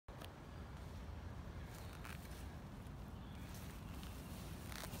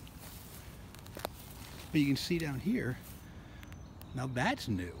But you can see down here, now that's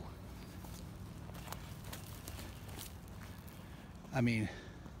new. I mean,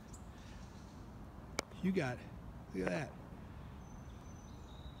 you got, look at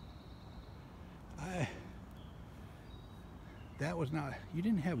that. That was not, you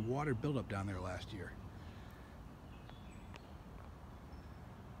didn't have water buildup down there last year.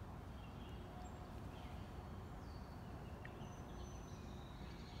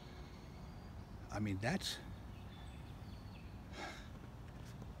 I mean, that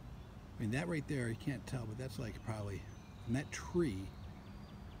right there, you can't tell, but that's like probably from that tree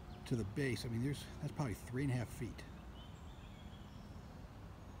to the base. I mean, that's probably 3.5 feet.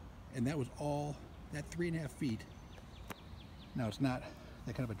 And that was all, that 3.5 feet. Now it's not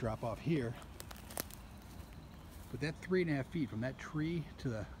that kind of a drop off here, but that 3.5 feet from that tree to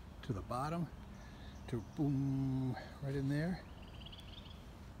the bottom, to boom, right in there.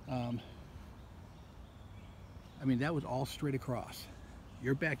 I mean, that was all straight across.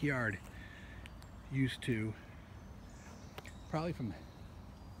 Your backyard used to, probably from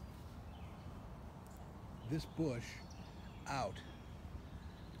this bush out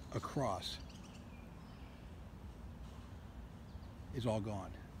across, is all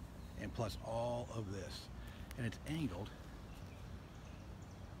gone. And plus all of this. And it's angled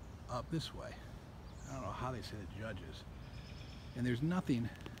up this way. I don't know how they say the judges. And there's nothing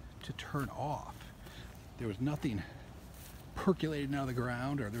to turn off. There was nothing percolating out of the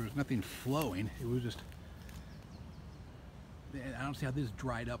ground, or there was nothing flowing. It was just, I don't see how this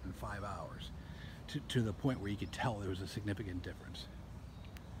dried up in 5 hours to the point where you could tell there was a significant difference.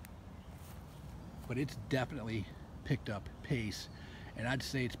 But it's definitely picked up pace, and I'd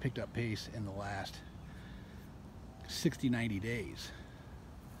say it's picked up pace in the last 60-90 days.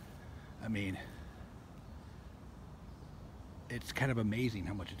 I mean, it's kind of amazing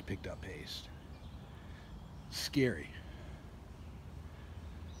how much it's picked up pace. Scary.